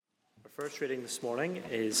First reading this morning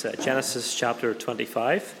is Genesis chapter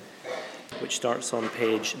 25, which starts on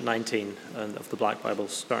page 19 of the Black Bible,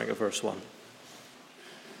 starting at verse 1.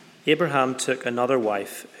 Abraham took another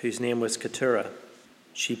wife, whose name was Keturah.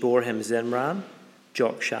 She bore him Zimran,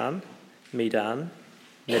 Jokshan, Medan,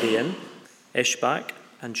 Midian, Ishbak,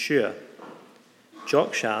 and Shua.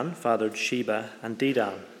 Jokshan fathered Sheba and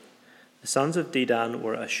Dedan. The sons of Dedan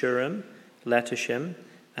were Ashurim, Letushim,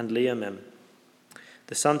 and Leumim.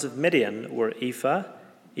 The sons of Midian were Ephah,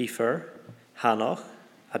 Epher, Hanoch,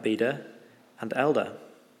 Abida, and Eldah.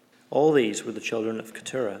 All these were the children of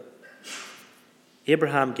Keturah.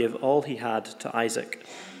 Abraham gave all he had to Isaac,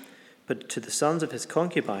 but to the sons of his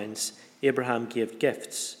concubines Abraham gave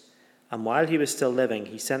gifts, and while he was still living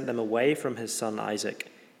he sent them away from his son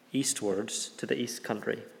Isaac, eastwards to the east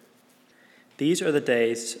country. These are the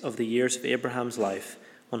days of the years of Abraham's life,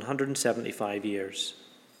 175 years.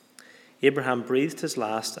 Abraham breathed his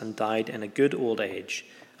last and died in a good old age,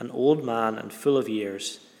 an old man and full of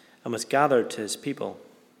years, and was gathered to his people.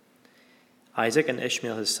 Isaac and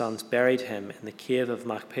Ishmael his sons buried him in the cave of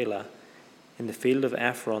Machpelah, in the field of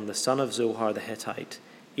Ephron the son of Zohar the Hittite,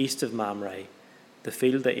 east of Mamre, the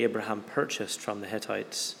field that Abraham purchased from the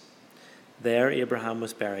Hittites. There Abraham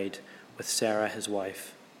was buried with Sarah his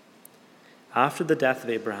wife. After the death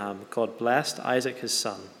of Abraham, God blessed Isaac his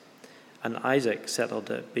son, and Isaac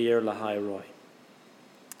settled at Beer Lahai Roi.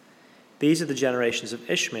 These are the generations of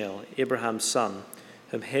Ishmael, Abraham's son,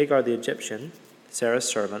 whom Hagar the Egyptian, Sarah's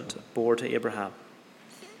servant, bore to Abraham.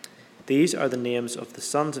 These are the names of the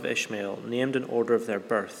sons of Ishmael, named in order of their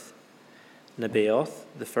birth: Nebaioth,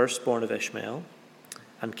 the firstborn of Ishmael,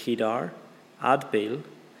 and Kedar, Adbeel,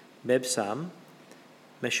 Mibsam,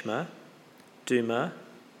 Mishma, Duma,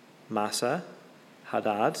 Massa,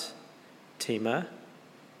 Hadad, Tema,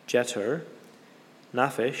 Jetur,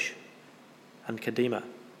 Naphish, and Kedemah.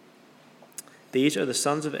 These are the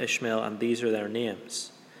sons of Ishmael, and these are their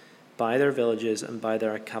names, by their villages and by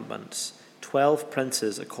their encampments, 12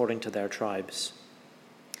 princes according to their tribes.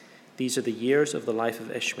 These are the years of the life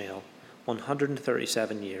of Ishmael,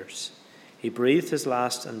 137 years. He breathed his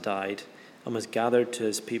last and died, and was gathered to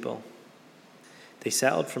his people. They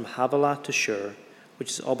settled from Havilah to Shur, which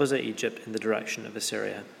is opposite Egypt in the direction of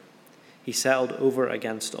Assyria. He settled over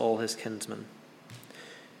against all his kinsmen.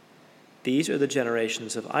 These are the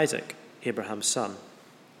generations of Isaac, Abraham's son.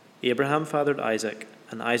 Abraham fathered Isaac,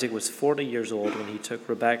 and Isaac was 40 years old when he took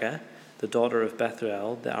Rebekah, the daughter of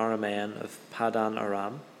Bethuel, the Aramean of Padan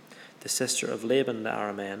Aram, the sister of Laban the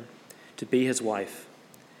Aramean, to be his wife.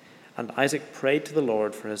 And Isaac prayed to the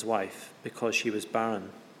Lord for his wife, because she was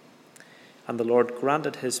barren. And the Lord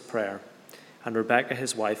granted his prayer, and Rebekah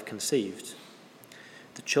his wife conceived.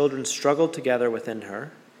 The children struggled together within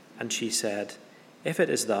her, and she said, "If it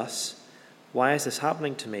is thus, why is this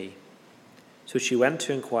happening to me?" So she went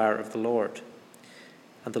to inquire of the Lord.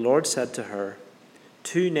 And the Lord said to her,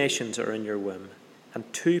 "2 nations are in your womb, and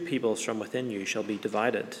 2 peoples from within you shall be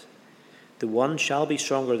divided. The one shall be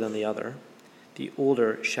stronger than the other, the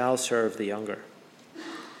older shall serve the younger."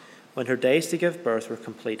 When her days to give birth were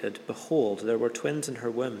completed, behold, there were twins in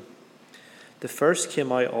her womb. The first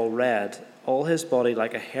came out all red, all his body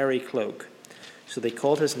like a hairy cloak, so they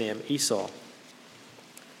called his name Esau.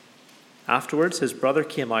 Afterwards his brother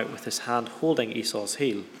came out with his hand holding Esau's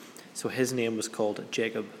heel, so his name was called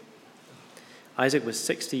Jacob. Isaac was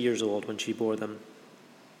 60 years old when she bore them.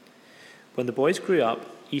 When the boys grew up,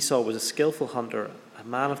 Esau was a skillful hunter, a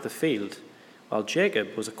man of the field, while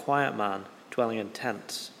Jacob was a quiet man, dwelling in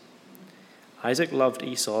tents. Isaac loved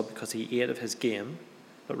Esau because he ate of his game,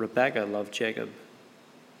 but Rebekah loved Jacob.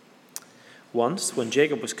 Once, when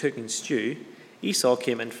Jacob was cooking stew, Esau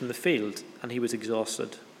came in from the field, and he was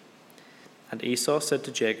exhausted. And Esau said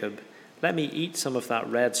to Jacob, "Let me eat some of that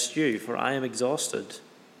red stew, for I am exhausted."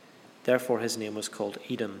 Therefore his name was called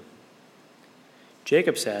Edom.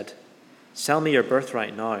 Jacob said, "Sell me your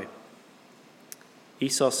birthright now."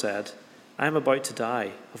 Esau said, "I am about to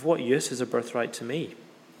die. Of what use is a birthright to me?"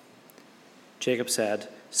 Jacob said,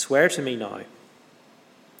 "Swear to me now."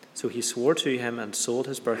 So he swore to him and sold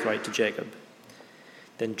his birthright to Jacob.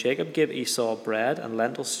 Then Jacob gave Esau bread and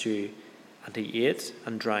lentil stew, and he ate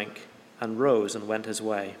and drank and rose and went his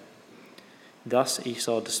way. Thus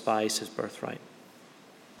Esau despised his birthright.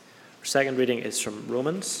 Our second reading is from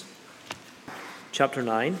Romans, chapter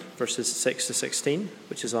 9, verses 6 to 16,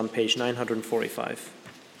 which is on page 945.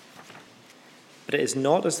 But it is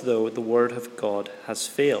not as though the word of God has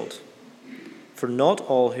failed. For not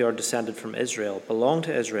all who are descended from Israel belong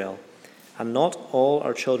to Israel, and not all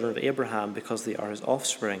are children of Abraham because they are his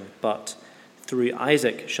offspring, but through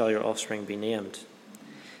Isaac shall your offspring be named.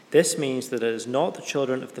 This means that it is not the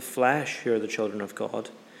children of the flesh who are the children of God,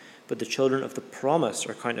 but the children of the promise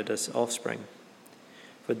are counted as offspring.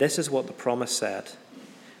 For this is what the promise said,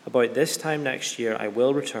 about this time next year I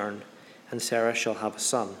will return, and Sarah shall have a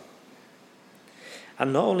son.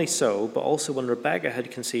 And not only so, but also when Rebekah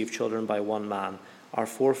had conceived children by one man, our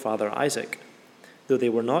forefather Isaac, though they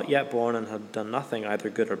were not yet born and had done nothing either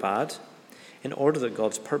good or bad, in order that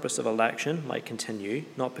God's purpose of election might continue,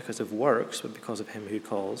 not because of works, but because of him who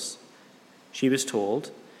calls. She was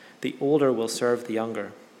told, the older will serve the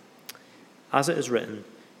younger. As it is written,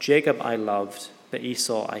 Jacob I loved, but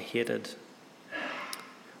Esau I hated.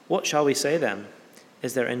 What shall we say then?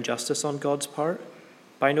 Is there injustice on God's part?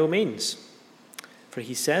 By no means. For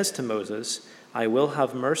he says to Moses, I will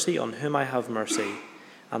have mercy on whom I have mercy,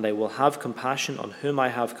 and I will have compassion on whom I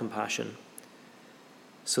have compassion.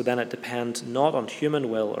 So then it depends not on human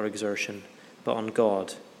will or exertion, but on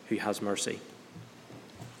God who has mercy.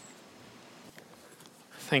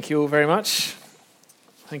 Thank you all very much.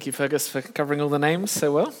 Thank you, Fergus, for covering all the names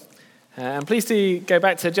so well. And please do go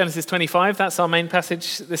back to Genesis 25. That's our main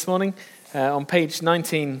passage this morning on page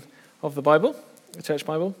 19 of the Bible, the Church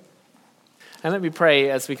Bible. And let me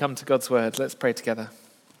pray as we come to God's word. Let's pray together.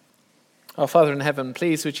 Our Father in heaven,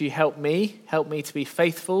 please would you help me to be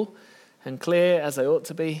faithful and clear as I ought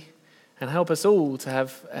to be, and help us all to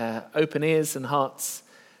have open ears and hearts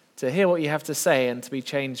to hear what you have to say and to be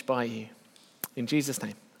changed by you. In Jesus'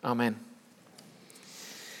 name, amen.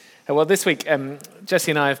 Well, this week,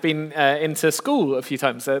 Jesse and I have been into school a few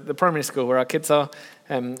times, the primary school where our kids are.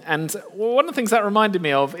 And one of the things that reminded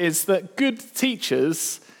me of is that good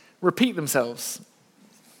teachers repeat themselves.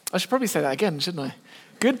 I should probably say that again, shouldn't I?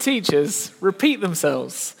 Good teachers repeat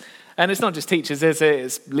themselves. And it's not just teachers, is it?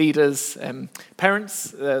 It's leaders,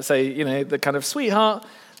 parents. Say, the kind of sweetheart,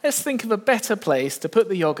 let's think of a better place to put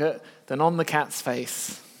the yogurt than on the cat's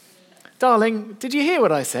face. Darling, did you hear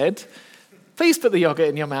what I said? Please put the yogurt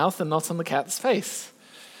in your mouth and not on the cat's face.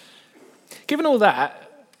 Given all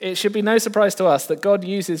that, it should be no surprise to us that God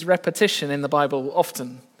uses repetition in the Bible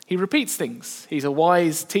often. He repeats things. He's a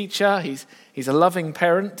wise teacher. He's a loving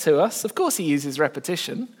parent to us. Of course he uses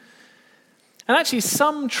repetition. And actually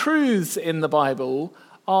some truths in the Bible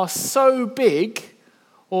are so big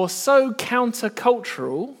or so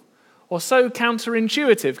countercultural or so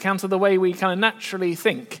counterintuitive, counter the way we kind of naturally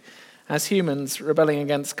think as humans rebelling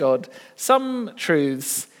against God. Some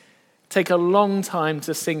truths take a long time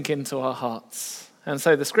to sink into our hearts. And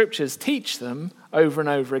so the scriptures teach them over and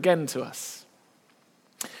over again to us.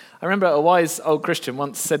 I remember a wise old Christian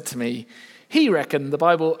once said to me, he reckoned the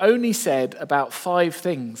Bible only said about 5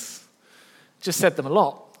 things. Just said them a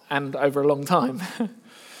lot and over a long time.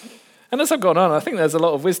 And as I've gone on, I think there's a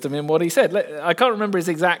lot of wisdom in what he said. I can't remember his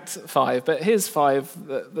exact 5, but here's 5,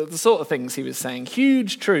 the sort of things he was saying.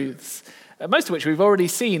 Huge truths, most of which we've already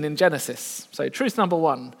seen in Genesis. So truth number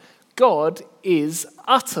 1, God is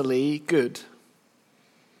utterly good.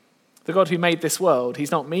 The God who made this world,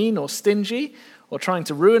 he's not mean or stingy or trying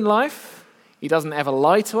to ruin life. He doesn't ever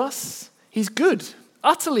lie to us. He's good,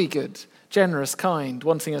 utterly good, generous, kind,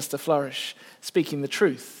 wanting us to flourish, speaking the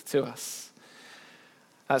truth to us.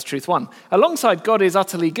 That's truth 1. Alongside God is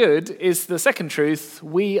utterly good is the second truth,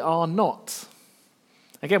 we are not.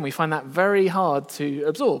 Again, we find that very hard to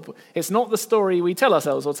absorb. It's not the story we tell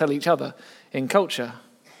ourselves or tell each other in culture.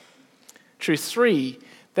 Truth 3,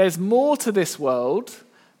 there's more to this world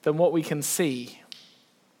than what we can see.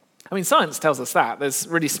 I mean, science tells us that. There's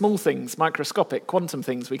really small things, microscopic, quantum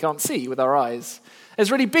things we can't see with our eyes.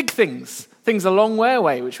 There's really big things a long way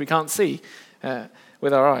away which we can't see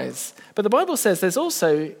with our eyes. But the Bible says there's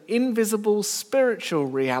also invisible spiritual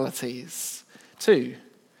realities too.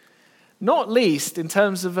 Not least in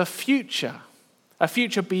terms of a future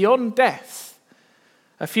beyond death,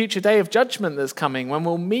 a future day of judgment that's coming when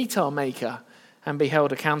we'll meet our Maker and be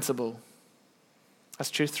held accountable. That's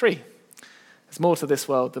truth 3. There's more to this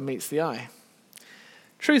world than meets the eye.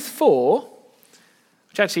 Truth 4,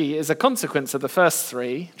 which actually is a consequence of the first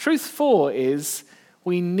 3, truth 4 is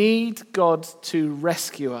we need God to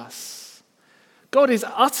rescue us. God is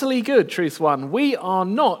utterly good, truth 1. We are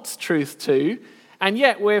not, truth 2. And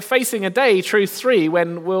yet we're facing a day, truth 3,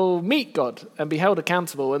 when we'll meet God and be held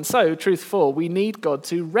accountable. And so, truth 4, we need God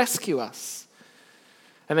to rescue us.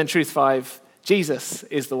 And then truth 5, Jesus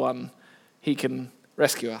is the one. He can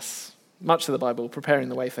rescue us. Much of the Bible preparing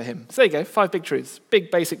the way for him. So there you go, 5 big truths, big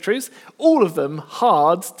basic truths, all of them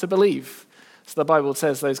hard to believe. So the Bible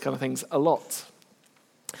says those kind of things a lot.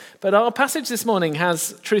 But our passage this morning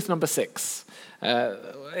has truth number 6.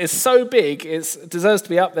 It's so big, it deserves to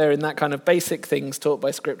be up there in that kind of basic things taught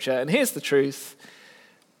by Scripture. And here's the truth.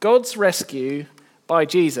 God's rescue by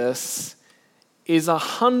Jesus is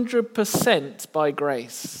 100% by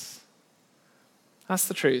grace. That's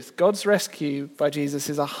the truth. God's rescue by Jesus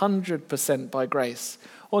is 100% by grace.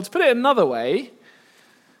 Or to put it another way,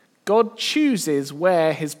 God chooses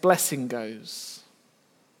where his blessing goes.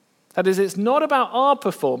 That is, it's not about our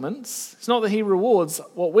performance. It's not that he rewards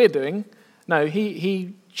what we're doing. No,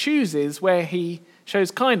 he chooses where he shows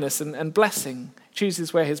kindness and blessing,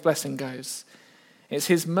 chooses where his blessing goes. It's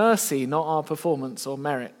his mercy, not our performance or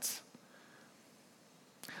merit.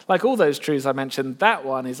 Like all those truths I mentioned, that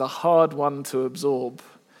one is a hard one to absorb.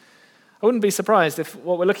 I wouldn't be surprised if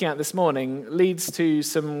what we're looking at this morning leads to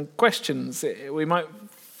some questions. We might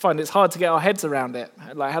find it's hard to get our heads around it.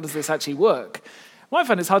 Like, how does this actually work? We might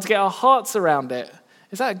find it's hard to get our hearts around it.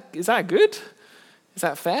 Is that good? Is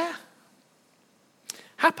that fair?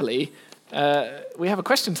 Happily, we have a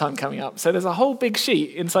question time coming up. So there's a whole big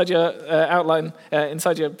sheet inside your outline,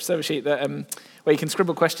 inside your server sheet that where you can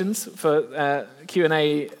scribble questions for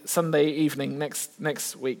Q&A Sunday evening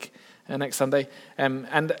next week, next Sunday.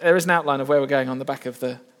 And there is an outline of where we're going on the back of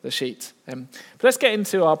the sheet. But let's get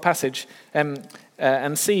into our passage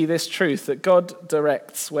and see this truth that God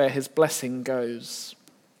directs where his blessing goes.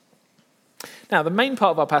 Now, the main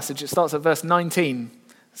part of our passage, it starts at verse 19.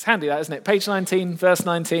 It's handy, that, isn't it? Page 19, verse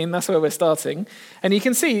 19, that's where we're starting. And you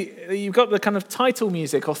can see you've got the kind of title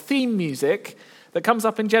music or theme music that comes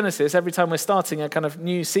up in Genesis every time we're starting a kind of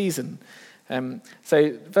new season.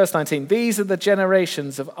 So verse 19, these are the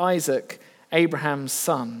generations of Isaac, Abraham's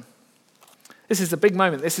son. This is a big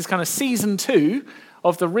moment. This is kind of season 2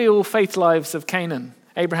 of the real faith lives of Canaan,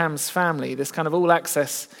 Abraham's family, this kind of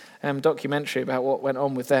all-access documentary about what went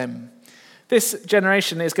on with them. This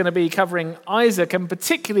generation is going to be covering Isaac and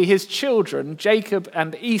particularly his children, Jacob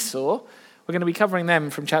and Esau. We're going to be covering them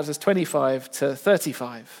from chapters 25 to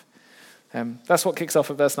 35. That's what kicks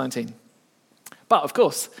off at verse 19. But of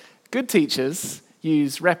course, good teachers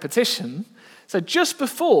use repetition. So just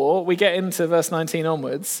before we get into verse 19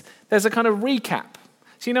 onwards, there's a kind of recap.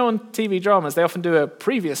 So you know on TV dramas, they often do a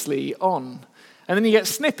previously on. And then you get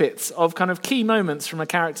snippets of kind of key moments from a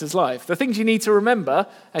character's life, the things you need to remember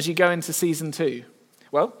as you go into season 2.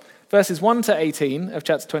 Well, verses 1 to 18 of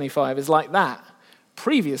chapter 25 is like that,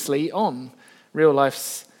 previously on real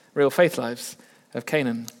faith lives of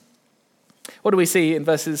Canaan. What do we see in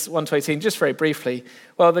verses 1 to 18? Just very briefly.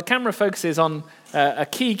 Well, the camera focuses on a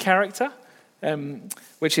key character,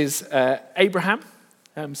 which is Abraham.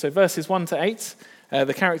 So verses 1 to 8,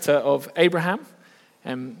 the character of Abraham.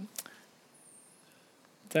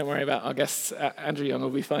 Don't worry about our guests. Andrew Young will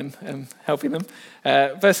be fine helping them.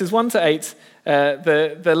 Verses 1 to 8,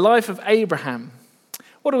 the life of Abraham.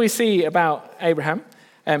 What do we see about Abraham?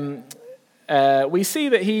 We see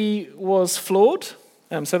that he was flawed.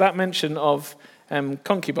 So that mention of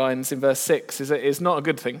concubines in verse 6 is not a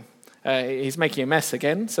good thing. He's making a mess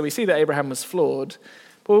again. So we see that Abraham was flawed.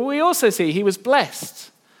 But we also see he was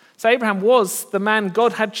blessed. So Abraham was the man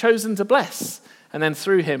God had chosen to bless, and then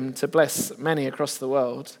through him to bless many across the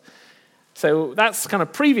world. So that's kind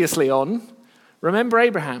of previously on. Remember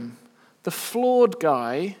Abraham, the flawed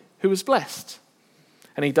guy who was blessed.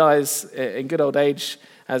 And he dies in good old age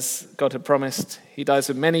as God had promised. He dies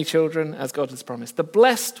with many children as God has promised. The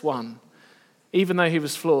blessed one, even though he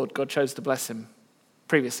was flawed, God chose to bless him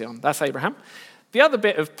previously on. That's Abraham. The other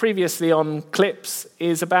bit of previously on clips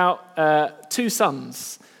is about 2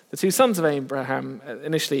 sons. The 2 sons of Abraham,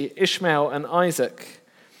 initially Ishmael and Isaac.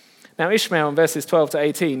 Now Ishmael in verses 12 to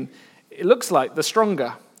 18, it looks like the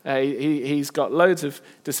stronger. He's got loads of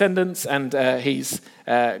descendants and he's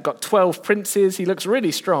got 12 princes. He looks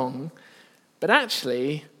really strong. But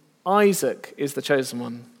actually, Isaac is the chosen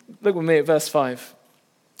one. Look with me at verse 5.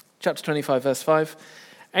 Chapter 25, verse 5.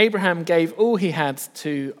 Abraham gave all he had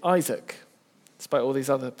to Isaac, despite all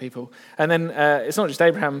these other people. And then it's not just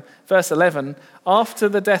Abraham. Verse 11, after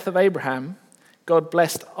the death of Abraham, God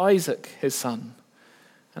blessed Isaac, his son,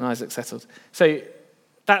 and Isaac settled. So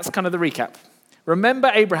that's kind of the recap.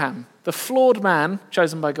 Remember Abraham, the flawed man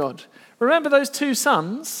chosen by God. Remember those 2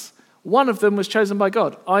 sons, one of them was chosen by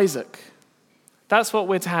God, Isaac. That's what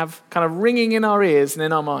we're to have kind of ringing in our ears and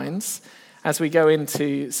in our minds as we go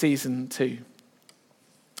into season 2.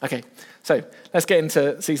 Okay, so let's get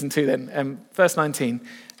into season 2 then. Verse 19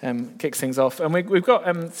 kicks things off. And we've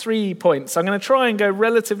got 3 points. I'm going to try and go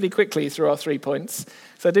relatively quickly through our 3 points.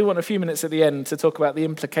 So I do want a few minutes at the end to talk about the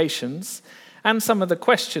implications and some of the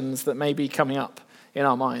questions that may be coming up in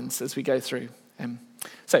our minds as we go through.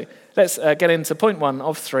 So let's get into point 1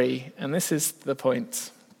 of 3. And this is the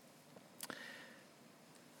point.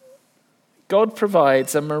 God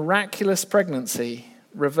provides a miraculous pregnancy,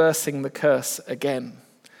 reversing the curse again.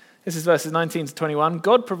 This is verses 19 to 21.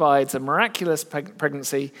 God provides a miraculous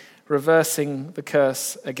pregnancy, reversing the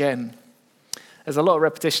curse again. There's a lot of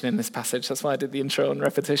repetition in this passage. That's why I did the intro on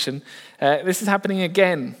repetition. This is happening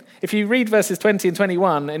again. If you read verses 20 and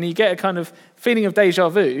 21 and you get a kind of feeling of deja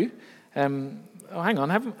vu, hang on,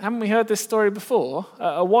 haven't we heard this story before?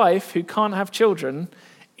 A wife who can't have children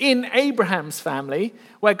in Abraham's family,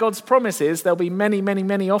 where God's promise is there'll be many, many,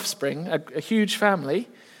 many offspring, a huge family.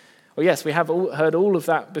 Well, yes, we have heard all of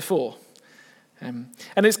that before. And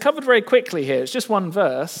it's covered very quickly here. It's just one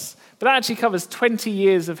verse, but that actually covers 20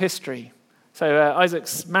 years of history. So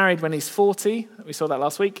Isaac's married when he's 40. We saw that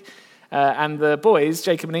last week. And the boys,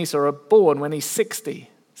 Jacob and Esau, are born when he's 60.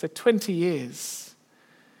 So 20 years.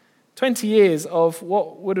 20 years of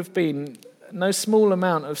what would have been no small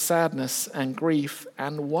amount of sadness and grief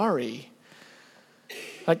and worry.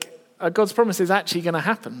 Like, God's promise is actually going to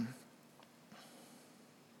happen.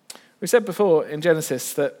 We said before in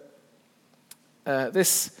Genesis that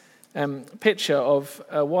this picture of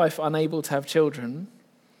a wife unable to have children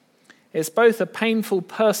is both a painful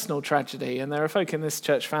personal tragedy, and there are folk in this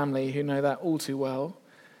church family who know that all too well,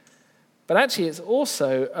 but actually it's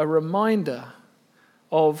also a reminder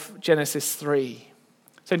of Genesis 3.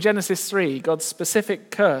 So in Genesis 3, God's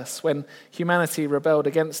specific curse when humanity rebelled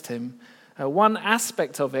against him, one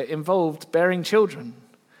aspect of it involved bearing children.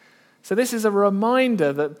 So this is a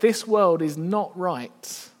reminder that this world is not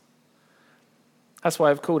right. That's why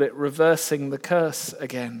I've called it reversing the curse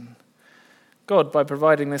again. God, by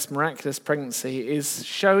providing this miraculous pregnancy, is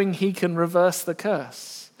showing he can reverse the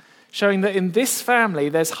curse, showing that in this family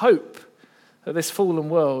there's hope that this fallen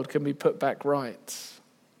world can be put back right.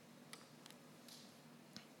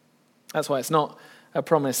 That's why it's not a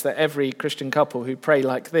promise that every Christian couple who pray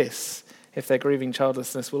like this, if they're grieving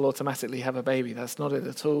childlessness, will automatically have a baby. That's not it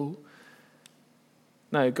at all.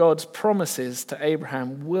 No, God's promises to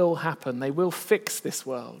Abraham will happen. They will fix this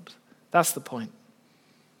world. That's the point.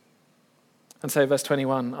 And so verse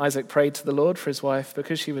 21, Isaac prayed to the Lord for his wife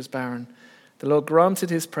because she was barren. The Lord granted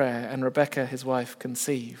his prayer, and Rebekah, his wife,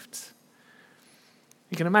 conceived.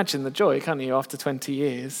 You can imagine the joy, can't you, after 20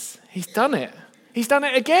 years? He's done it. He's done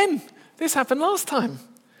it again. This happened last time.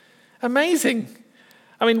 Amazing.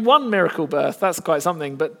 I mean, one miracle birth, that's quite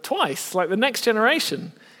something, but twice, like the next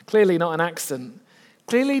generation. Clearly not an accident.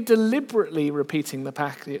 Clearly deliberately repeating the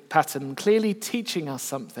pattern, clearly teaching us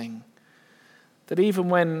something. That even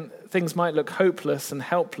when things might look hopeless and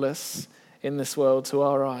helpless in this world to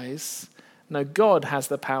our eyes, no, God has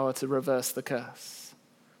the power to reverse the curse.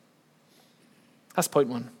 That's point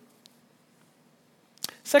one.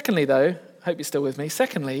 Secondly, though, I hope you're still with me.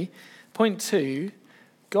 Secondly, point two,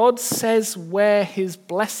 God says where his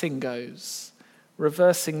blessing goes,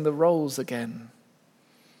 reversing the roles again.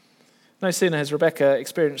 No sooner has Rebekah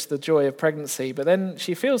experienced the joy of pregnancy, but then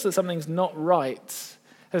she feels that something's not right.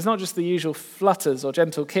 There's not just the usual flutters or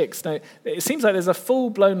gentle kicks. No, it seems like there's a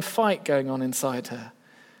full-blown fight going on inside her.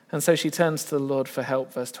 And so she turns to the Lord for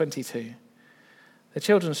help, verse 22. The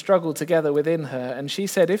children struggled together within her, and she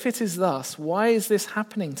said, "If it is thus, why is this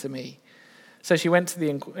happening to me?" So she went to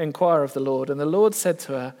the inquire of the Lord, and the Lord said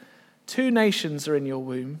to her, 2 nations are in your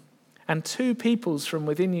womb, and 2 peoples from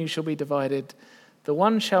within you shall be divided. The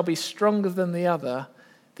one shall be stronger than the other.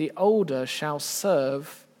 The older shall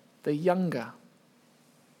serve the younger.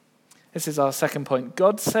 This is our second point.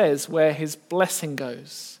 God says where his blessing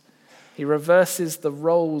goes. He reverses the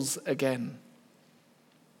roles again.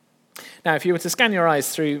 Now, if you were to scan your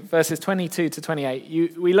eyes through verses 22 to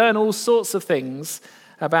 28, we learn all sorts of things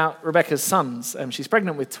about Rebekah's sons. She's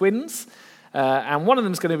pregnant with twins, and one of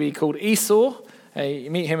them is going to be called Esau.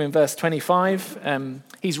 You meet him in verse 25.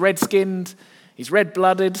 He's red-skinned. He's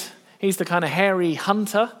red-blooded. He's the kind of hairy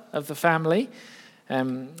hunter of the family.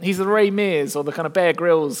 He's the Ray Mears or the kind of Bear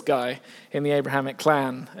Grylls guy in the Abrahamic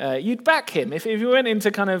clan. You'd back him. If you went into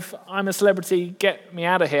kind of, I'm a celebrity, get me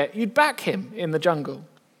out of here, you'd back him in the jungle.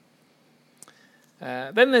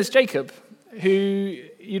 Then there's Jacob, who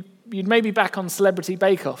you'd maybe back on Celebrity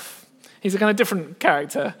Bake Off. He's a kind of different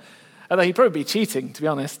character, although he'd probably be cheating, to be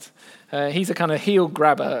honest. He's a kind of heel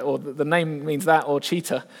grabber, or the name means that, or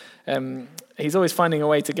cheater. He's always finding a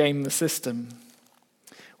way to game the system.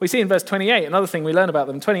 We see in verse 28, another thing we learn about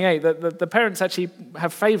them, 28, that the parents actually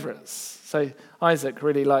have favorites. So Isaac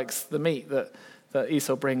really likes the meat that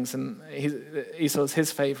Esau brings, and Esau's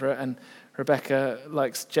his favorite, and Rebekah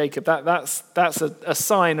likes Jacob. That's a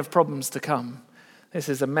sign of problems to come. This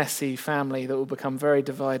is a messy family that will become very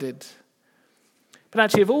divided. But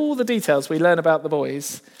actually, of all the details we learn about the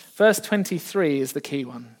boys, verse 23 is the key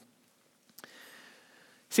one.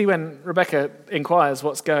 See, when Rebekah inquires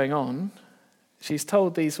what's going on, she's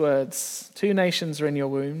told these words, 2 nations are in your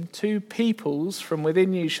womb, 2 peoples from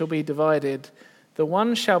within you shall be divided. The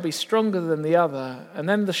one shall be stronger than the other, and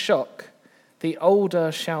then the shock, the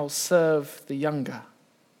older shall serve the younger.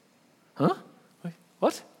 Huh? Wait,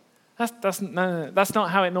 what? That's not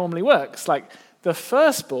how it normally works. Like the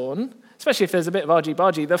firstborn, especially if there's a bit of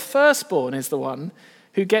argy-bargy, the firstborn is the one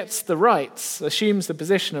who gets the rights, assumes the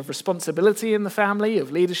position of responsibility in the family,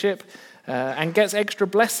 of leadership, and gets extra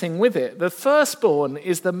blessing with it. The firstborn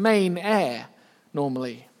is the main heir,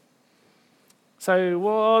 normally. So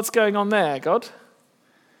what's going on there, God?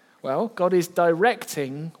 Well, God is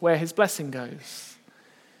directing where his blessing goes.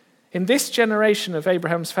 In this generation of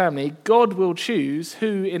Abraham's family, God will choose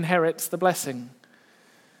who inherits the blessing,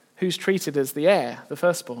 who's treated as the heir, the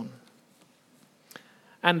firstborn.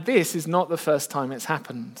 And this is not the first time it's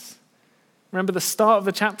happened. Remember the start of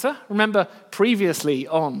the chapter? Remember previously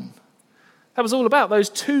on? That was all about those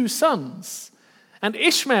 2 sons. And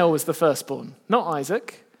Ishmael was the firstborn, not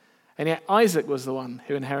Isaac. And yet Isaac was the one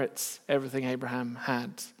who inherits everything Abraham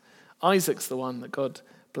had. Isaac's the one that God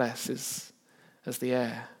blesses as the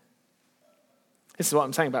heir. This is what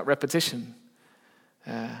I'm saying about repetition.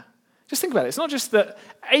 Just think about it. It's not just that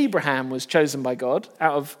Abraham was chosen by God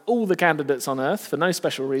out of all the candidates on earth for no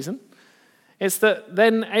special reason. It's that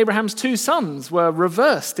then Abraham's 2 sons were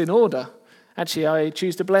reversed in order. Actually, I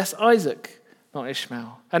choose to bless Isaac, not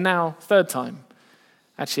Ishmael. And now, 3rd time,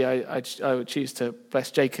 actually, I would choose to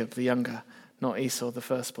bless Jacob, the younger, not Esau, the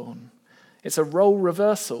firstborn. It's a role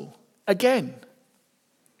reversal again.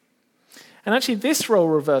 And actually, this role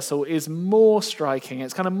reversal is more striking.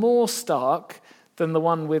 It's kind of more stark than the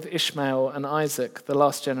one with Ishmael and Isaac, the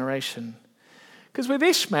last generation. Because with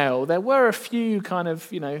Ishmael, there were a few kind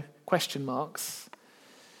of, question marks.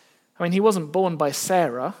 I mean, he wasn't born by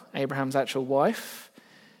Sarah, Abraham's actual wife.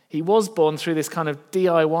 He was born through this kind of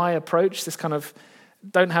DIY approach, this kind of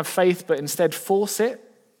don't have faith, but instead force it,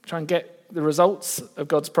 try and get the results of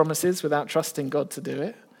God's promises without trusting God to do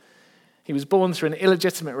it. He was born through an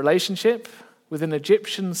illegitimate relationship with an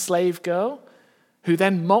Egyptian slave girl who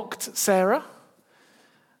then mocked Sarah.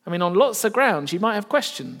 I mean, on lots of grounds, you might have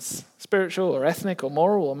questions, spiritual or ethnic or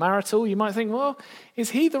moral or marital. You might think, well,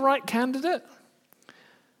 is he the right candidate?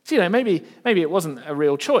 So, maybe it wasn't a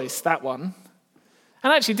real choice, that one.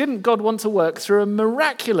 And actually, didn't God want to work through a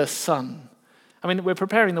miraculous son? I mean, we're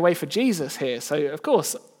preparing the way for Jesus here. So, of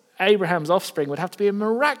course, Abraham's offspring would have to be a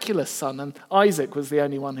miraculous son, and Isaac was the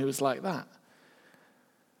only one who was like that.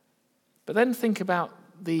 But then think about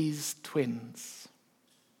these twins.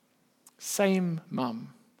 Same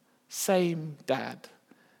mum, same dad,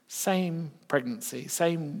 same pregnancy,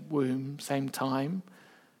 same womb, same time,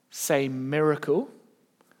 same miracle,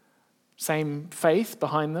 same faith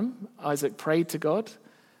behind them. Isaac prayed to God,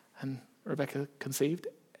 and Rebecca conceived.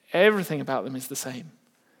 Everything about them is the same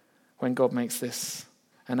when God makes this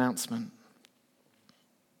announcement.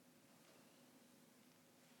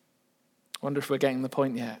 I wonder if we're getting the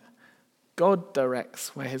point yet. God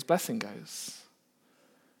directs where his blessing goes.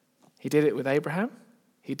 He did it with Abraham,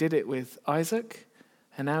 he did it with Isaac,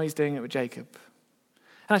 and now he's doing it with Jacob.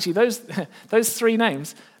 And actually, those 3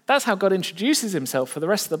 names, that's how God introduces himself for the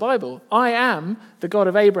rest of the Bible. I am the God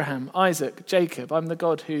of Abraham, Isaac, Jacob. I'm the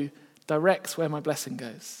God who directs where my blessing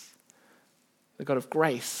goes. The God of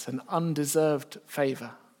grace and undeserved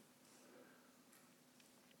favor.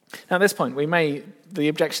 Now, at this point, the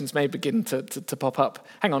objections may begin to pop up.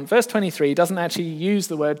 Hang on, verse 23 doesn't actually use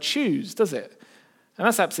the word choose, does it? And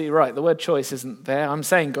that's absolutely right. The word choice isn't there. I'm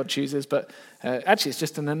saying God chooses, but actually it's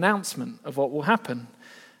just an announcement of what will happen.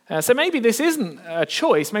 So maybe this isn't a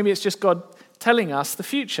choice. Maybe it's just God telling us the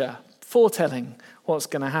future, foretelling what's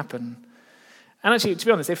going to happen. And actually, to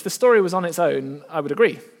be honest, if the story was on its own, I would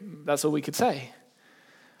agree. That's all we could say.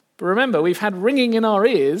 But remember, we've had ringing in our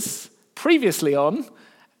ears previously on,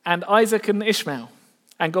 and Isaac and Ishmael.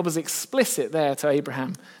 And God was explicit there to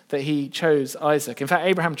Abraham that he chose Isaac. In fact,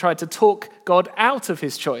 Abraham tried to talk God out of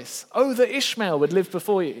his choice. Oh, that Ishmael would live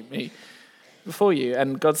before you.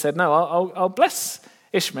 And God said, no, I'll bless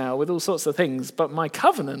Ishmael with all sorts of things, but my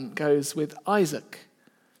covenant goes with Isaac.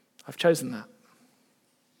 I've chosen that.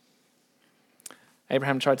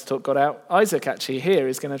 Abraham tried to talk God out. Isaac actually here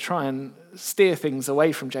is going to try and steer things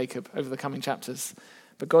away from Jacob over the coming chapters.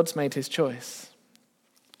 But God's made his choice.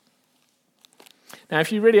 Now,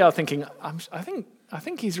 if you really are thinking, I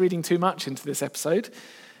think he's reading too much into this episode,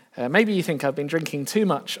 maybe you think I've been drinking too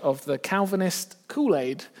much of the Calvinist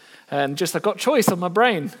Kool-Aid and just I've got choice on my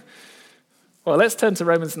brain. Well, let's turn to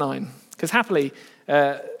Romans 9, because happily,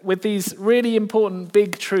 with these really important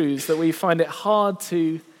big truths that we find it hard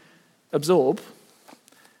to absorb,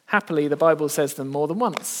 Happily, the Bible says them more than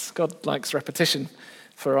once. God likes repetition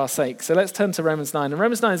for our sake. So let's turn to Romans 9. And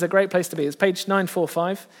Romans 9 is a great place to be. It's page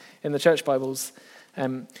 945 in the church Bibles.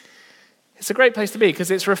 It's a great place to be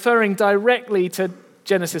because it's referring directly to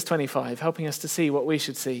Genesis 25, helping us to see what we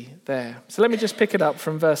should see there. So let me just pick it up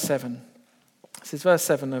from verse 7. This is verse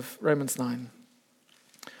 7 of Romans 9.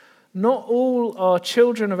 Not all are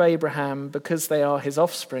children of Abraham because they are his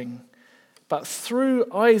offspring, but through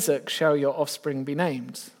Isaac shall your offspring be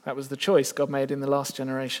named. That was the choice God made in the last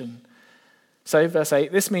generation. So, verse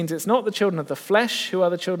 8, this means it's not the children of the flesh who are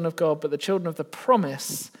the children of God, but the children of the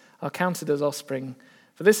promise are counted as offspring.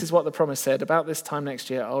 For this is what the promise said, about this time next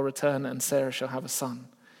year I'll return and Sarah shall have a son.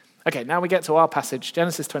 Okay, now we get to our passage,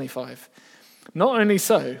 Genesis 25. Not only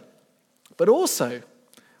so, but also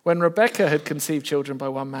when Rebekah had conceived children by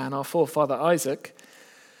one man, our forefather Isaac,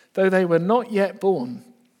 though they were not yet born,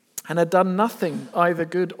 and had done nothing, either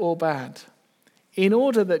good or bad, in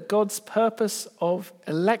order that God's purpose of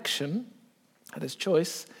election, that is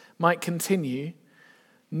choice, might continue,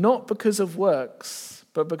 not because of works,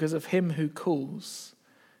 but because of him who calls,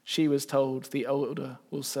 she was told the older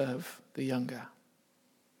will serve the younger.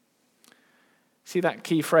 See that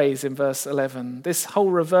key phrase in verse 11, this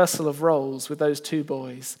whole reversal of roles with those two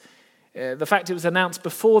boys, the fact it was announced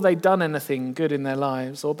before they'd done anything good in their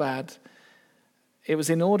lives or bad. It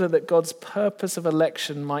was in order that God's purpose of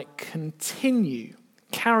election might continue,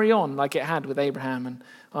 carry on like it had with Abraham and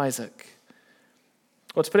Isaac.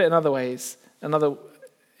 Or to put it in other words,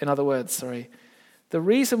 the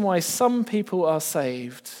reason why some people are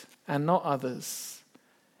saved and not others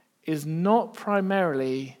is not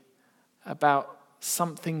primarily about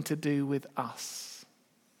something to do with us.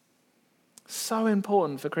 So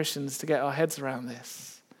important for Christians to get our heads around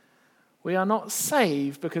this. We are not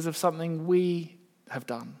saved because of something we have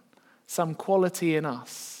done, some quality in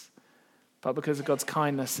us, but because of God's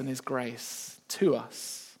kindness and his grace to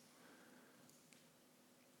us.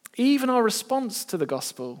 Even our response to the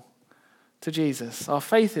gospel, to Jesus, our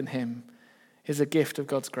faith in him, is a gift of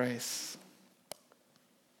God's grace.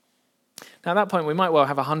 Now at that point we might well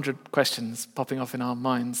have 100 questions popping off in our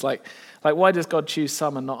minds, like why does God choose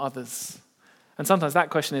some and not others? And sometimes that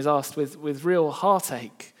question is asked with real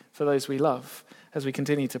heartache for those we love, as we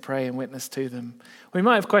continue to pray and witness to them. We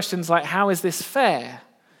might have questions like, how is this fair?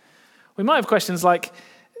 We might have questions like,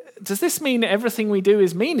 does this mean everything we do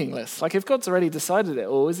is meaningless? Like if God's already decided it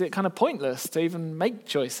all, is it kind of pointless to even make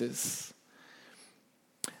choices?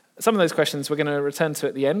 Some of those questions we're going to return to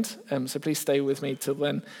at the end, so please stay with me till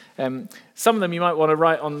then. Some of them you might want to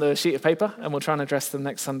write on the sheet of paper, and we'll try and address them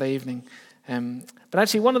next Sunday evening. But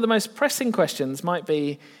actually one of the most pressing questions might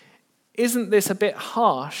be, isn't this a bit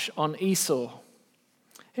harsh on Esau?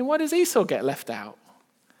 And why does Esau get left out?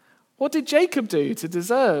 What did Jacob do to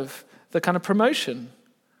deserve the kind of promotion?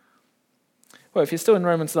 Well, if you're still in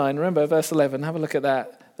Romans 9, remember verse 11, have a look at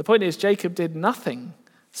that. The point is, Jacob did nothing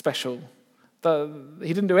special.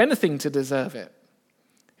 He didn't do anything to deserve it.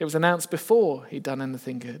 It was announced before he'd done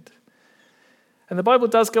anything good. And the Bible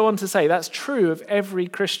does go on to say that's true of every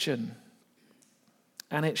Christian.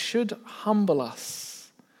 And it should humble us.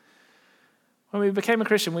 When we became a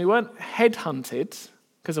Christian, we weren't headhunted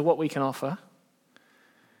because of what we can offer.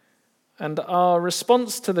 And our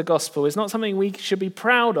response to the gospel is not something we should be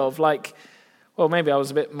proud of, like, well, maybe I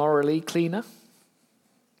was a bit morally cleaner,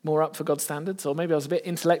 more up for God's standards, or maybe I was a bit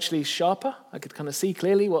intellectually sharper. I could kind of see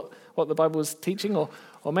clearly what the Bible was teaching, or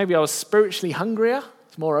maybe I was spiritually hungrier,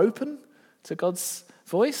 more open to God's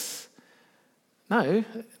voice. No,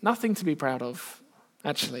 nothing to be proud of,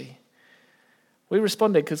 actually. We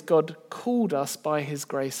responded because God called us by his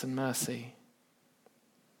grace and mercy.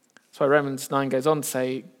 That's why Romans 9 goes on to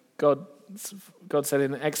say, God said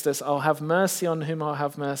in Exodus, I'll have mercy on whom I'll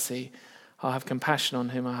have mercy. I'll have compassion on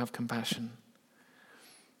whom I have compassion.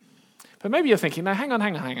 But maybe you're thinking, now hang on.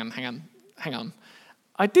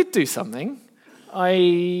 I did do something.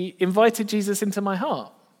 I invited Jesus into my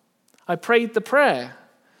heart. I prayed the prayer.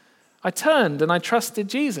 I turned and I trusted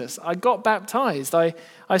Jesus. I got baptized. I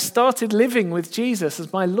started living with Jesus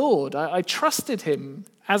as my Lord. I trusted him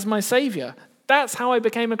as my Savior. That's how I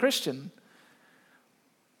became a Christian.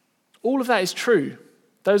 All of that is true.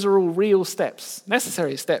 Those are all real steps,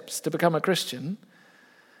 necessary steps to become a Christian.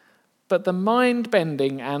 But the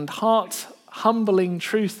mind-bending and heart-humbling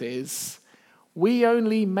truth is we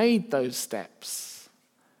only made those steps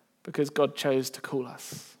because God chose to call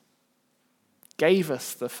us, gave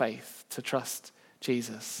us the faith to trust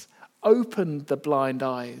Jesus, opened the blind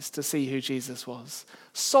eyes to see who Jesus was,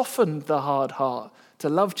 softened the hard heart to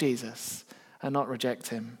love Jesus and not reject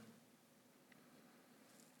him.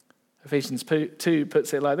 Ephesians 2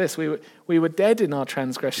 puts it like this: we were dead in our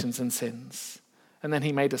transgressions and sins, and then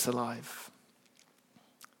he made us alive.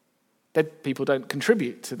 Dead people don't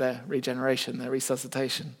contribute to their regeneration, their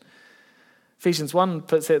resuscitation. Ephesians 1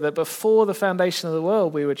 puts it that before the foundation of the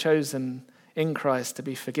world, we were chosen in Christ to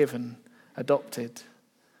be forgiven, adopted,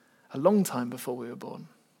 a long time before we were born.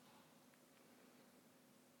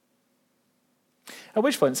 At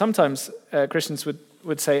which point, sometimes Christians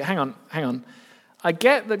would say, hang on. I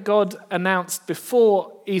get that God announced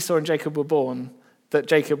before Esau and Jacob were born that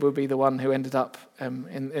Jacob would be the one who ended up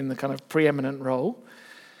in the kind of preeminent role.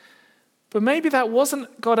 But maybe that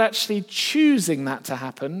wasn't God actually choosing that to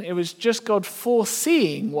happen. It was just God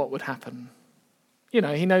foreseeing what would happen. He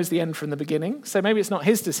knows the end from the beginning, so maybe it's not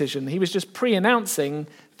his decision. He was just pre-announcing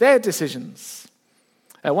their decisions.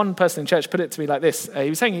 One person in church put it to me like this. He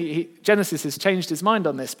was saying Genesis has changed his mind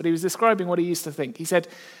on this, but he was describing what he used to think. He said,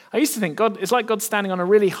 I used to think it's like God standing on a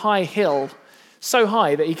really high hill, so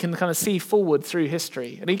high that he can kind of see forward through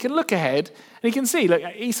history. And he can look ahead, and he can see, look,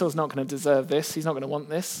 Esau's not going to deserve this. He's not going to want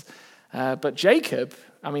this. But Jacob,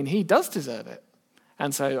 he does deserve it.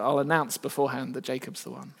 And so I'll announce beforehand that Jacob's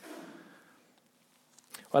the one.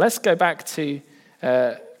 Well, let's go back to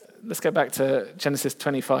Genesis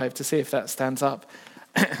 25 to see if that stands up.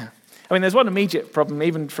 There's one immediate problem,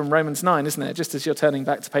 even from Romans 9, isn't there? Just as you're turning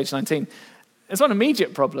back to page 19. There's one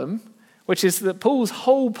immediate problem, which is that Paul's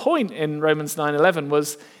whole point in Romans 9:11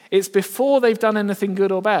 was it's before they've done anything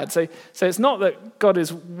good or bad. So it's not that God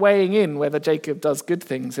is weighing in whether Jacob does good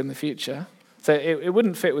things in the future. So it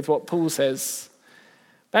wouldn't fit with what Paul says.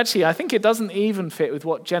 But actually, I think it doesn't even fit with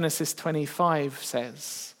what Genesis 25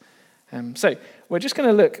 says. So we're just going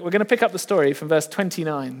to look. We're going to pick up the story from verse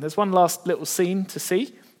 29. There's one last little scene to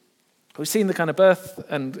see. We've seen the kind of birth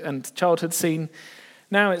and childhood scene.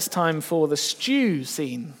 Now it's time for the stew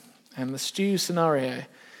scene and the stew scenario.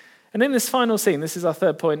 And in this final scene, this is our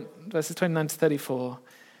third point, verses 29 to 34.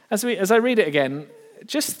 As I read it again,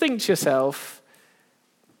 just think to yourself,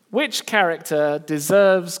 which character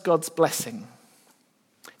deserves God's blessing?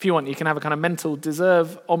 If you want, you can have a kind of mental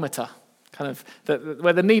deserve-ometer, kind of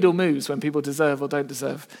where the needle moves when people deserve or don't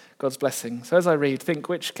deserve God's blessing. So as I read, think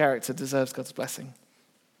which character deserves God's blessing.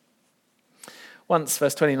 Once,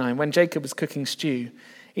 verse 29, when Jacob was cooking stew,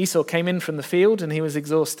 Esau came in from the field and he was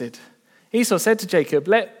exhausted. Esau said to Jacob,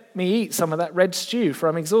 let me eat some of that red stew, for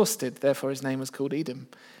I'm exhausted. Therefore his name was called Edom.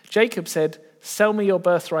 Jacob said, sell me your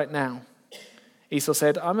birthright now. Esau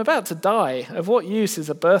said, I'm about to die. Of what use is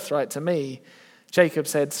a birthright to me? Jacob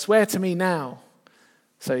said, swear to me now.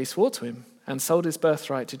 So he swore to him and sold his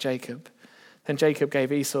birthright to Jacob. Then Jacob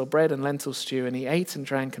gave Esau bread and lentil stew, and he ate and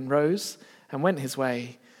drank and rose and went his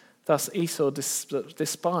way. Thus Esau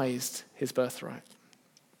despised his birthright.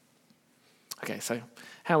 Okay, so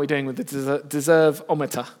how are we doing with the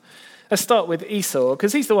deserve-ometer? Let's start with Esau,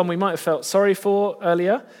 because he's the one we might have felt sorry for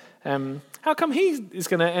earlier. How come he is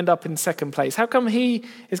going to end up in second place? How come he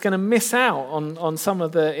is going to miss out on some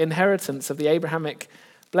of the inheritance of the Abrahamic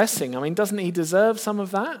blessing? Doesn't he deserve some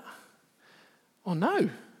of that? Oh,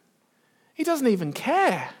 no. He doesn't even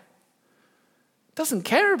care. Doesn't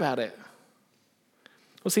care about it.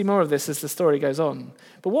 We'll see more of this as the story goes on.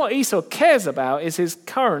 But what Esau cares about is his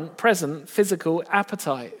current, present, physical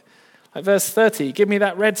appetite. Like verse 30, give me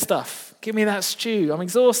that red stuff. Give me that stew. I'm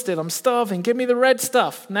exhausted. I'm starving. Give me the red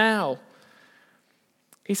stuff now.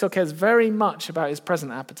 Esau cares very much about his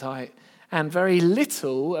present appetite and very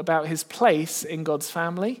little about his place in God's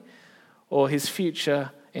family or his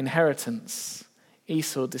future inheritance.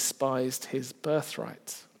 Esau despised his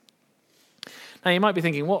birthright. Now, you might be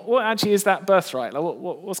thinking, what actually is that birthright? Like,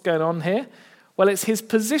 what's going on here? Well, it's his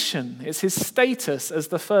position. It's his status as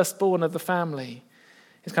the firstborn of the family.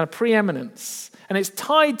 His kind of preeminence. And it's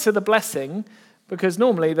tied to the blessing because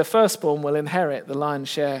normally the firstborn will inherit the lion's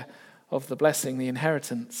share of the blessing, the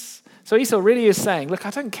inheritance. So Esau really is saying, look, I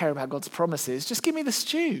don't care about God's promises. Just give me the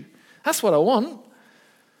stew. That's what I want.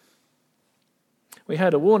 We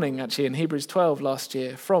heard a warning, actually, in Hebrews 12 last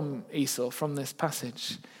year from Esau, from this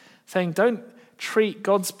passage, saying don't treat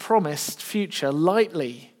God's promised future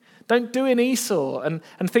lightly. Don't do an Esau and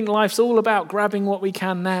think life's all about grabbing what we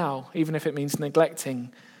can now, even if it means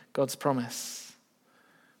neglecting God's promise.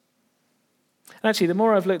 And actually, the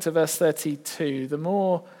more I've looked at verse 32, the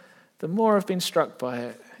more I've been struck by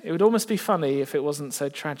it. It would almost be funny if it wasn't so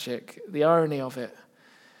tragic, the irony of it.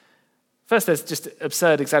 First, there's just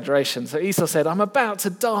absurd exaggeration. So Esau said, I'm about to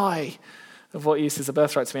die. Of what use is a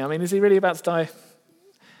birthright to me? Is he really about to die?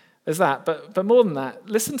 There's that. But more than that,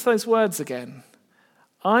 listen to those words again.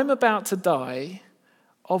 I'm about to die.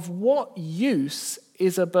 Of what use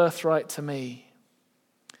is a birthright to me?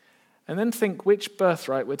 and then think which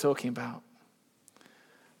birthright we're talking about.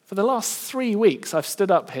 For the last 3 weeks, I've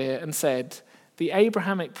stood up here and said, the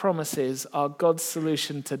Abrahamic promises are God's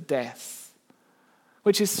solution to death.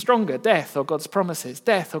 Which is stronger, death or God's promises?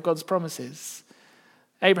 Death or God's promises?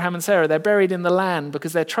 Abraham and Sarah, they're buried in the land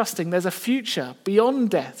because they're trusting there's a future beyond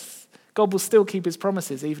death. God will still keep his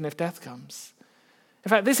promises even if death comes. In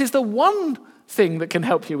fact, this is the one thing that can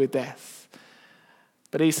help you with death.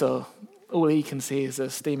 But Esau, all he can see is a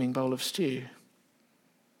steaming bowl of stew.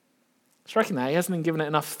 Striking that, he hasn't even given it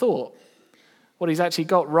enough thought. What he's actually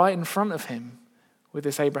got right in front of him with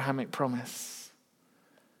this Abrahamic promise.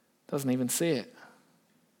 Doesn't even see it.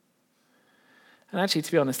 And actually,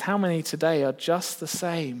 to be honest, how many today are just the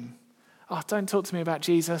same? Oh, don't talk to me about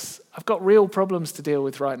Jesus. I've got real problems to deal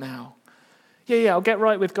with right now. Yeah, I'll get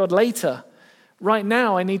right with God later. Right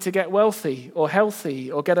now, I need to get wealthy or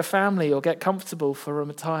healthy or get a family or get comfortable for a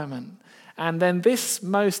retirement. And then it's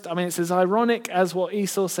as ironic as what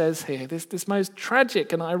Esau says here, this most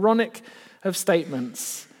tragic and ironic of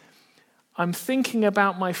statements. I'm thinking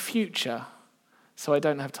about my future, so I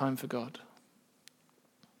don't have time for God.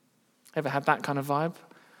 Ever had that kind of vibe?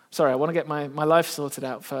 Sorry, I want to get my life sorted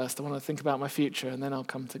out first. I want to think about my future, and then I'll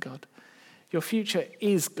come to God. Your future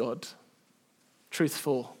is God. Truth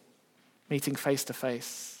 4, meeting face to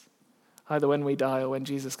face, either when we die or when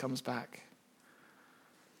Jesus comes back.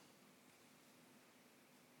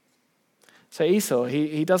 So Esau,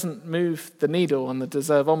 he doesn't move the needle on the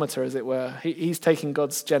deservometer, as it were. He's taking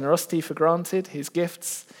God's generosity for granted, his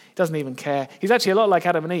gifts. He doesn't even care. He's actually a lot like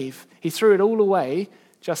Adam and Eve. He threw it all away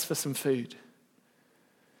just for some food.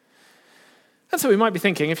 And so we might be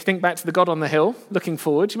thinking, if you think back to the God on the hill, looking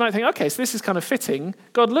forward, you might think, okay, so this is kind of fitting.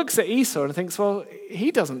 God looks at Esau and thinks, well,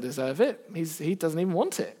 he doesn't deserve it. He doesn't even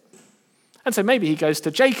want it. And so maybe he goes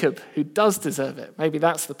to Jacob, who does deserve it. Maybe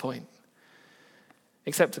that's the point.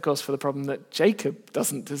 Except, of course, for the problem that Jacob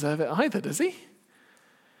doesn't deserve it either, does he?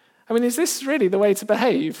 I mean, is this really the way to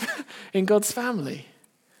behave in God's family?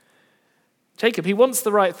 Jacob, he wants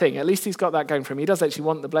the right thing. At least he's got that going for him. He does actually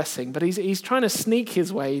want the blessing, but he's trying to sneak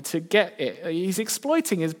his way to get it. He's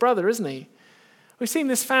exploiting his brother, isn't he? We've seen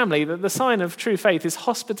this family, that the sign of true faith is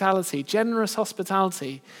hospitality, generous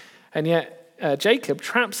hospitality. And yet Jacob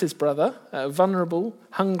traps his brother at a vulnerable,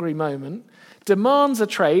 hungry moment, demands a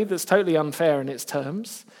trade that's totally unfair in its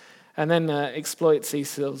terms, and then exploits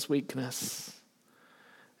Esau's weakness.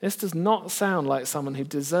 This does not sound like someone who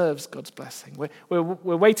deserves God's blessing. We're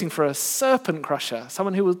waiting for a serpent crusher,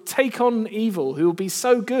 someone who will take on evil, who will be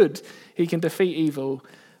so good he can defeat evil.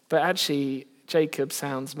 But actually, Jacob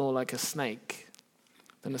sounds more like a snake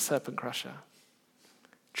than a serpent crusher,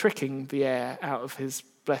 tricking the heir out of his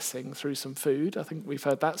blessing through some food. I think we've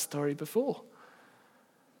heard that story before.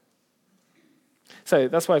 So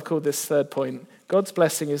that's why I've called this third point, God's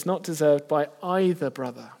blessing is not deserved by either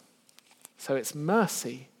brother. So it's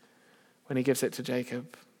mercy when he gives it to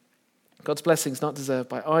Jacob. God's blessing is not deserved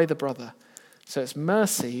by either brother. So it's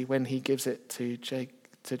mercy when he gives it to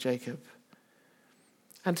Jacob.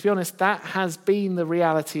 And to be honest, that has been the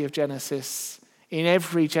reality of Genesis in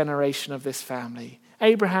every generation of this family.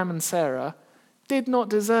 Abraham and Sarah did not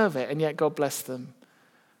deserve it, and yet God blessed them.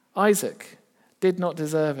 Isaac did not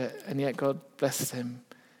deserve it, and yet God blessed him.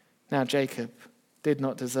 Now Jacob did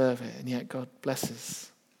not deserve it, and yet God blesses.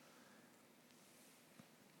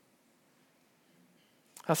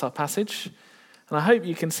 That's our passage. And I hope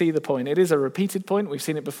you can see the point. It is a repeated point. We've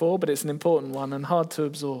seen it before, but it's an important one and hard to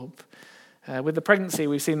absorb. With the pregnancy,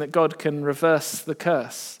 we've seen that God can reverse the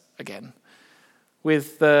curse again.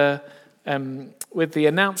 With the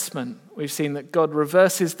announcement, we've seen that God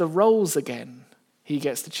reverses the roles again. He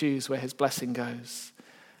gets to choose where his blessing goes.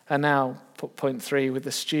 And now, point 3, with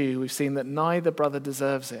the stew, we've seen that neither brother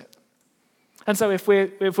deserves it. And so if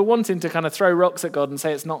we're wanting to kind of throw rocks at God and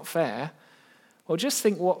say it's not fair, well, just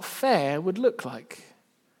think what fair would look like.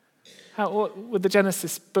 What would the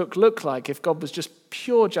Genesis book look like if God was just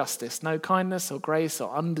pure justice, no kindness or grace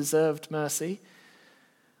or undeserved mercy?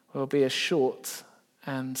 Well, it would be a short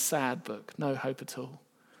and sad book, no hope at all.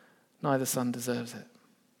 Neither son deserves it.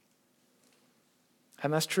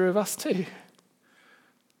 And that's true of us too.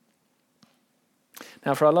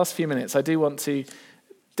 Now, for our last few minutes, I do want to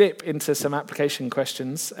dip into some application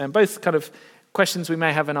questions, and both kind of questions we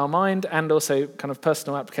may have in our mind and also kind of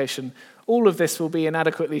personal application. All of this will be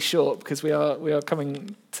inadequately short because we are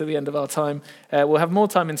coming to the end of our time. We'll have more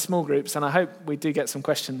time in small groups, and I hope we do get some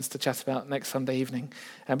questions to chat about next Sunday evening.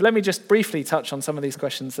 But let me just briefly touch on some of these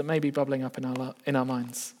questions that may be bubbling up in our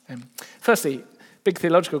minds. Firstly, big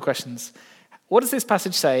theological questions. what does this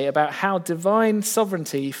passage say about how divine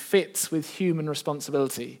sovereignty fits with human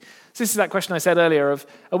responsibility? So this is that question I said earlier of,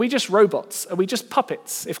 are we just robots? Are we just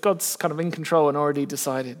puppets if God's kind of in control and already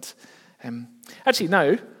decided? Actually,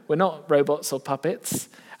 no, we're not robots or puppets.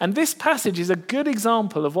 And this passage is a good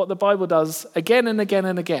example of what the Bible does again and again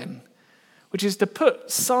and again, which is to put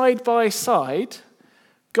side by side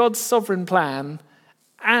God's sovereign plan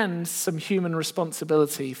and some human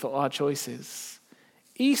responsibility for our choices.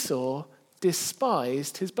 Esau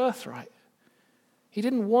despised his birthright. He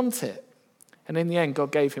didn't want it. And in the end,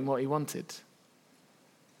 God gave him what he wanted.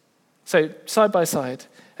 So, side by side.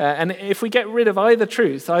 And if we get rid of either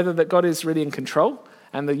truth, either that God is really in control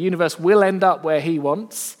and the universe will end up where he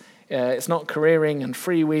wants, it's not careering and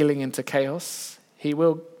freewheeling into chaos. He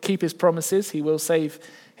will keep his promises. He will save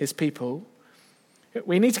his people.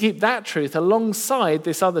 We need to keep that truth alongside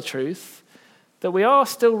this other truth, that we are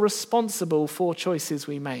still responsible for choices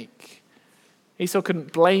we make. Esau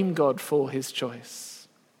couldn't blame God for his choice.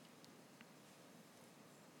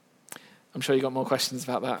 I'm sure you got more questions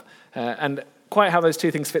about that. And quite how those two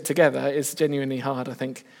things fit together is genuinely hard, I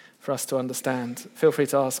think, for us to understand. Feel free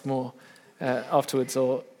to ask more afterwards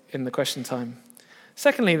or in the question time.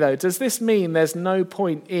 Secondly, though, does this mean there's no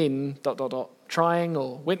point in ... trying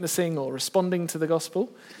or witnessing or responding to the gospel?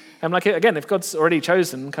 And again, if God's already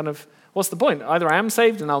chosen, kind of, what's the point? Either I am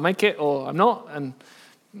saved and I'll make it, or I'm not, and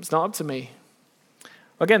it's not up to me.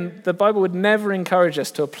 Again, the Bible would never encourage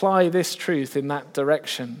us to apply this truth in that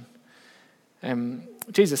direction.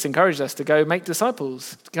 Jesus encouraged us to go make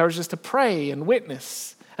disciples, encouraged us to pray and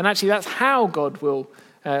witness. And actually, that's how God will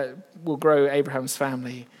grow Abraham's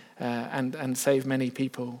family and save many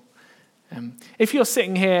people. If you're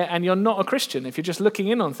sitting here and you're not a Christian, if you're just looking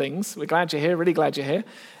in on things, we're glad you're here, really glad you're here.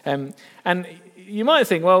 And you might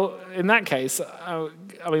think, well, in that case,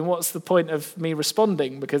 what's the point of me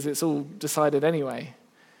responding because it's all decided anyway?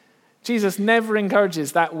 Jesus never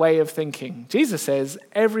encourages that way of thinking. Jesus says,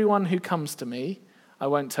 everyone who comes to me, I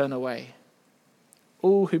won't turn away.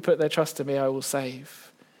 All who put their trust in me, I will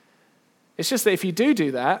save. It's just that if you do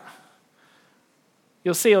that,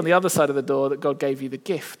 you'll see on the other side of the door that God gave you the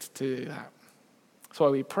gift to do that. That's why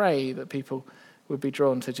we pray that people would be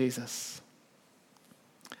drawn to Jesus.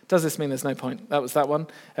 Does this mean there's no point? That was that one.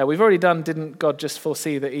 We've already done, didn't God just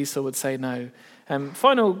foresee that Esau would say no?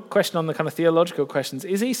 Final question on the kind of theological questions.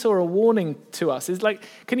 Is Esau a warning to us?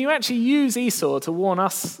 Can you actually use Esau to warn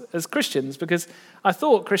us as Christians? Because I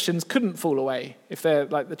thought Christians couldn't fall away if they're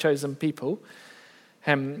like the chosen people.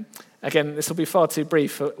 Again, this will be far too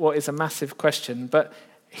brief for what is a massive question, but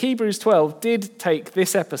Hebrews 12 did take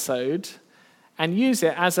this episode and use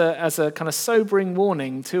it as a kind of sobering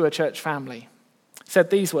warning to a church family. It said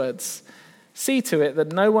these words, "See to it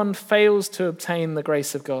that no one fails to obtain the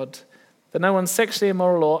grace of God, that no one's sexually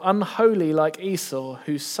immoral or unholy like Esau,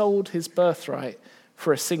 who sold his birthright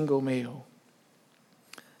for a single meal."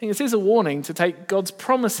 I think this is a warning to take God's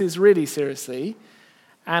promises really seriously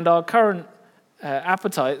and our current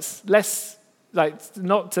appetites less,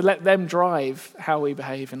 not to let them drive how we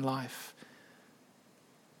behave in life.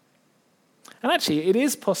 And actually, it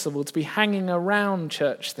is possible to be hanging around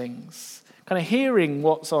church things, kind of hearing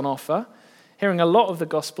what's on offer, hearing a lot of the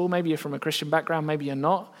gospel. Maybe you're from a Christian background, maybe you're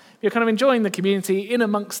not. You're kind of enjoying the community, in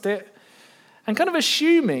amongst it, and kind of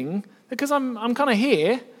assuming, because I'm kind of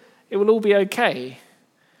here, it will all be okay,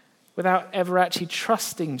 without ever actually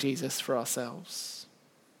trusting Jesus for ourselves.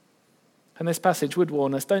 And this passage would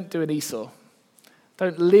warn us, don't do an Esau.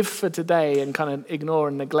 Don't live for today and kind of ignore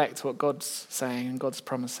and neglect what God's saying and God's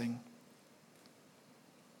promising.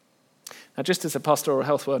 Now, just as a pastoral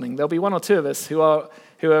health warning, there'll be one or two of us who are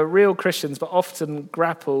real Christians, but often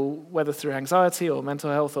grapple, whether through anxiety or mental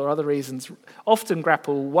health or other reasons, often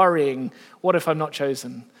grapple worrying, what if I'm not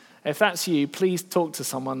chosen? If that's you, please talk to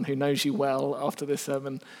someone who knows you well after this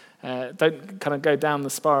sermon. Don't kind of go down the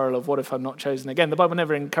spiral of what if I'm not chosen. Again, the Bible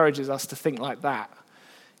never encourages us to think like that.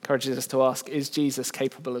 It encourages us to ask, is Jesus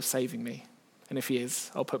capable of saving me? And if he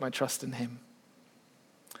is, I'll put my trust in him.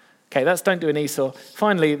 Okay, that's don't do an Esau.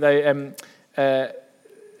 Finally, though,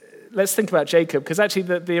 let's think about Jacob, because actually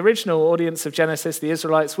the original audience of Genesis, the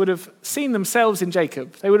Israelites, would have seen themselves in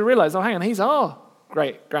Jacob. They would have realized, oh, hang on, he's our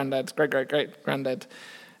great-granddad.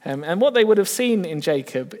 And what they would have seen in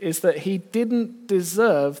Jacob is that he didn't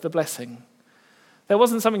deserve the blessing. There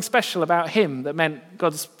wasn't something special about him that meant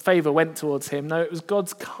God's favor went towards him. No, it was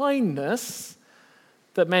God's kindness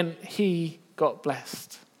that meant he got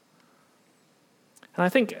blessed. And I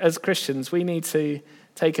think as Christians, we need to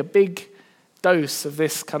take a big dose of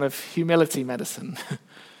this kind of humility medicine.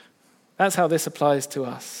 That's how this applies to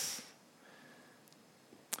us.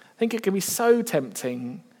 I think it can be so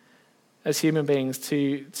tempting as human beings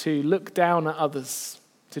to look down at others,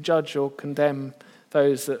 to judge or condemn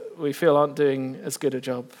those that we feel aren't doing as good a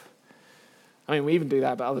job. I mean, we even do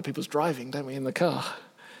that about other people's driving, don't we, in the car?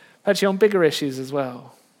 Actually, on bigger issues as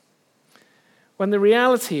well. When the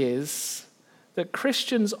reality is that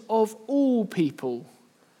Christians of all people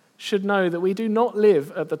should know that we do not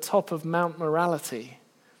live at the top of Mount Morality,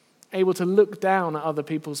 able to look down at other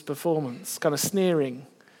people's performance, kind of sneering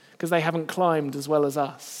because they haven't climbed as well as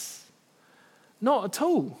us. Not at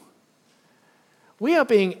all. We are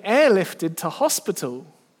being airlifted to hospital.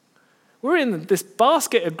 We're in this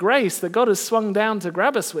basket of grace that God has swung down to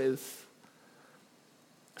grab us with.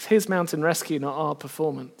 It's his mountain rescue, not our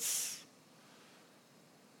performance.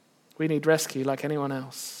 We need rescue like anyone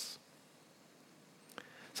else.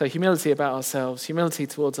 So humility about ourselves, humility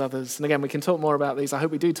towards others. And again, we can talk more about these. I hope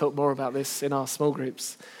we do talk more about this in our small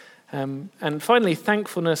groups. And finally,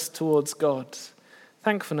 thankfulness towards God.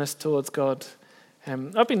 Thankfulness towards God.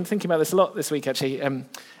 I've been thinking about this a lot this week, actually.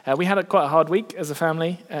 We had quite a hard week as a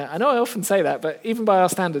family. I know I often say that, but even by our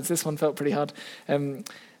standards, this one felt pretty hard.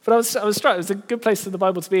 But I was struck. It was a good place for the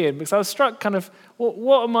Bible to be in, because I was struck kind of,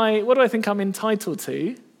 what do I think I'm entitled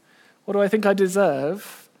to? What do I think I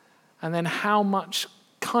deserve? And then how much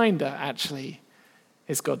kinder, actually,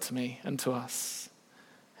 is God to me and to us?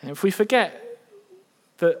 And if we forget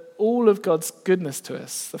that all of God's goodness to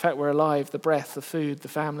us, the fact we're alive, the breath, the food, the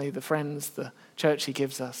family, the friends, the church he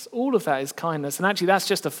gives us, all of that is kindness. And actually that's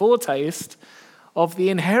just a foretaste of the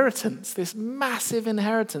inheritance, this massive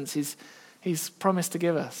inheritance he's promised to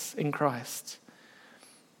give us in Christ.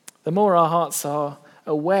 The more our hearts are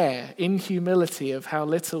aware in humility of how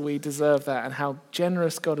little we deserve that and how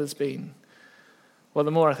generous God has been, well,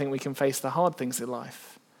 the more I think we can face the hard things in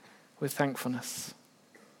life with thankfulness.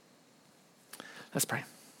 Let's pray.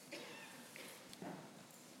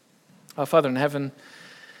 Our Father in heaven,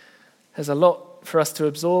 there's a lot for us to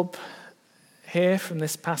absorb here from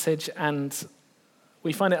this passage, and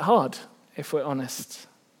we find it hard, if we're honest.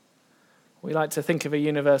 We like to think of a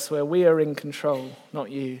universe where we are in control,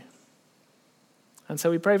 not you. And so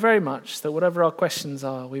we pray very much that whatever our questions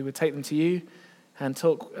are, we would take them to you and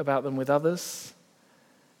talk about them with others.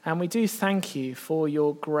 And we do thank you for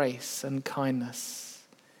your grace and kindness.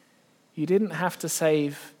 You didn't have to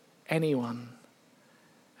save anyone,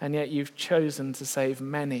 and yet you've chosen to save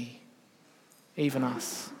many, even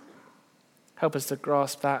us. Help us to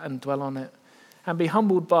grasp that and dwell on it and be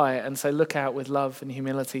humbled by it and say, look out with love and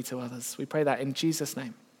humility to others. We pray that in Jesus'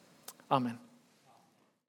 name. Amen.